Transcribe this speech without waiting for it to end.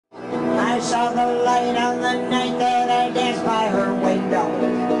saw the light on the night that I danced by her window.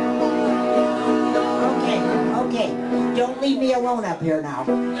 Okay, don't leave me alone up here now,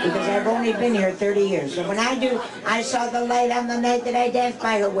 because I've only been here 30 years. So when I do, I saw the light on the night that I danced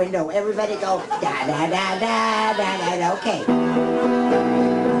by her window. Everybody go, da da da da da da da, okay.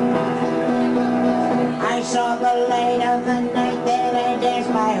 I saw the light on the night that I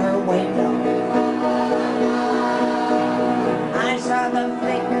danced by her window. I saw the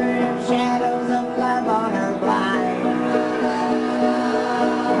flickering shadows of love on her blind.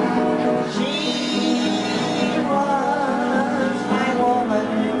 She was my woman.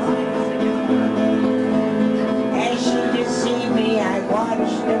 As she deceived me, I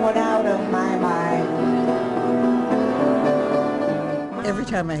watched and went out of my mind. Every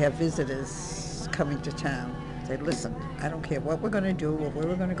time I have visitors coming to town, say, listen, I don't care what we're going to do or where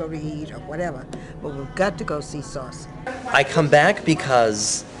we're going to go to eat or whatever, but we've got to go see Saucy. I come back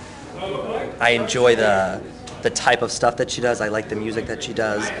because I enjoy the type of stuff that she does. I like the music that she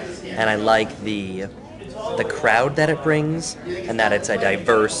does, and I like the crowd that it brings, and that it's a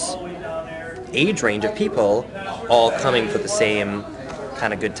diverse age range of people all coming for the same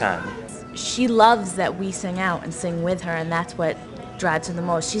kind of good time. She loves that we sing out and sing with her, and that's what drives her the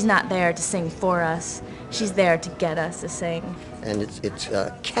most. She's not there to sing for us. She's there to get us to sing. And it's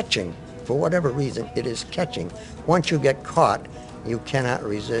catching. For whatever reason, it is catching. Once you get caught, you cannot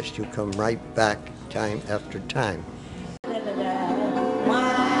resist. You come right back time after time.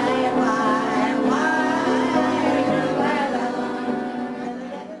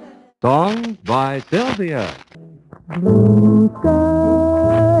 Song by Sylvia. Blue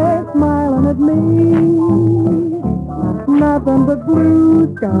sky smiling at me, nothing but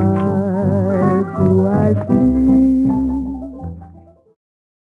blue skies do I see.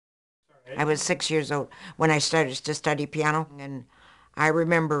 I was 6 years old when I started to study piano, and I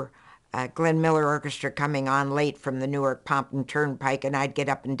remember Glenn Miller Orchestra coming on late from the Newark Pompton Turnpike, and I'd get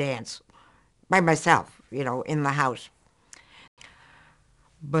up and dance by myself, you know, in the house.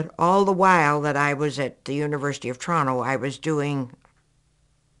 But all the while that I was at the University of Toronto, I was doing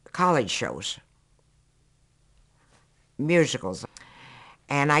college shows, musicals,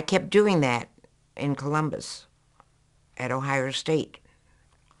 and I kept doing that in Columbus at Ohio State.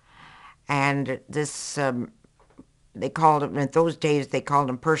 And this, they called him, in those days they called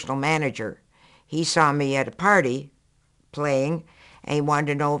him personal manager. He saw me at a party playing, and he wanted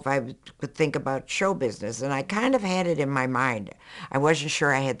to know if I could think about show business. And I kind of had it in my mind. I wasn't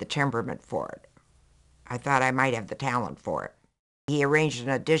sure I had the temperament for it. I thought I might have the talent for it. He arranged an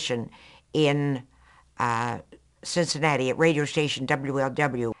audition in Cincinnati at radio station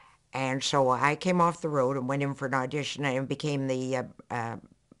WLW. And so I came off the road and went in for an audition and became the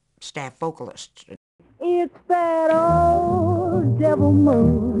staff vocalist. It's that old devil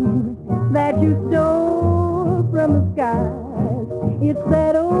moon that you stole from the skies. It's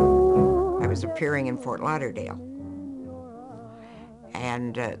that old... I was appearing in Fort Lauderdale.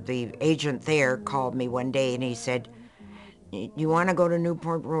 And the agent there called me one day and he said, you want to go to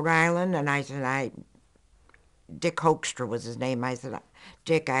Newport, Rhode Island? And I said, Dick Hoekstra was his name. I said,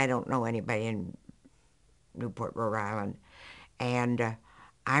 Dick, I don't know anybody in Newport, Rhode Island. And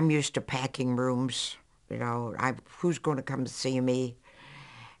I'm used to packing rooms, you know, who's going to come to see me?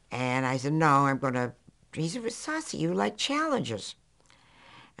 And I said, no, I'm going to, he said, Saucy, you like challenges.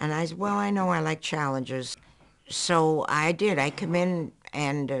 And I said, well, I know I like challenges. So I did. I come in,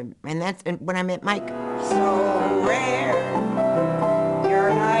 and that's when I met Mike. So rare,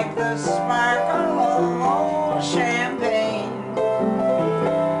 you're like the sparkle of old champagne,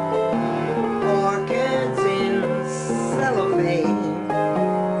 orchids in cellophane,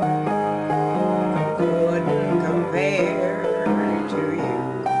 couldn't compare to you.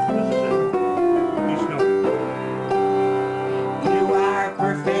 You are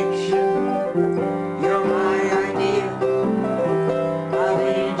perfection. You're my idea of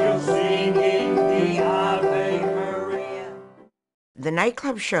angel singing the Ave Maria. The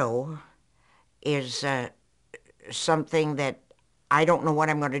nightclub show is something that I don't know what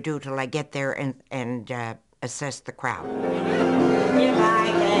I'm going to do till I get there and assess the crowd. If I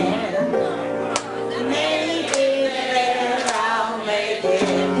can make it there, I'll make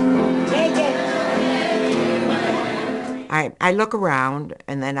it. Take it. I look around,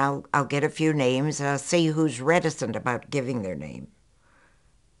 and then I'll get a few names, and I'll see who's reticent about giving their name.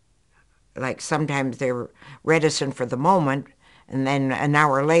 Like sometimes they're reticent for the moment, and then an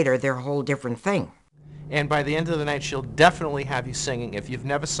hour later they're a whole different thing. And by the end of the night, she'll definitely have you singing. If you've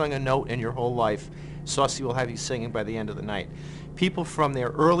never sung a note in your whole life, Saucy will have you singing by the end of the night. People from their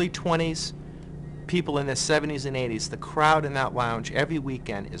early 20s people in their 70s and 80s. The crowd in that lounge every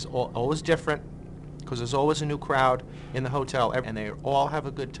weekend is always different because there's always a new crowd in the hotel, and they all have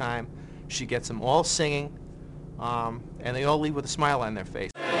a good time. She gets them all singing, and they all leave with a smile on their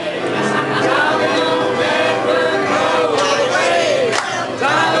face.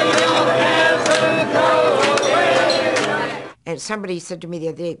 And somebody said to me the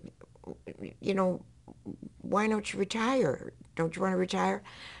other day, you know, why don't you retire? Don't you want to retire?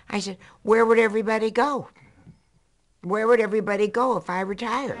 I said, where would everybody go? Where would everybody go if I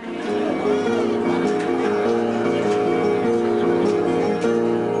retired?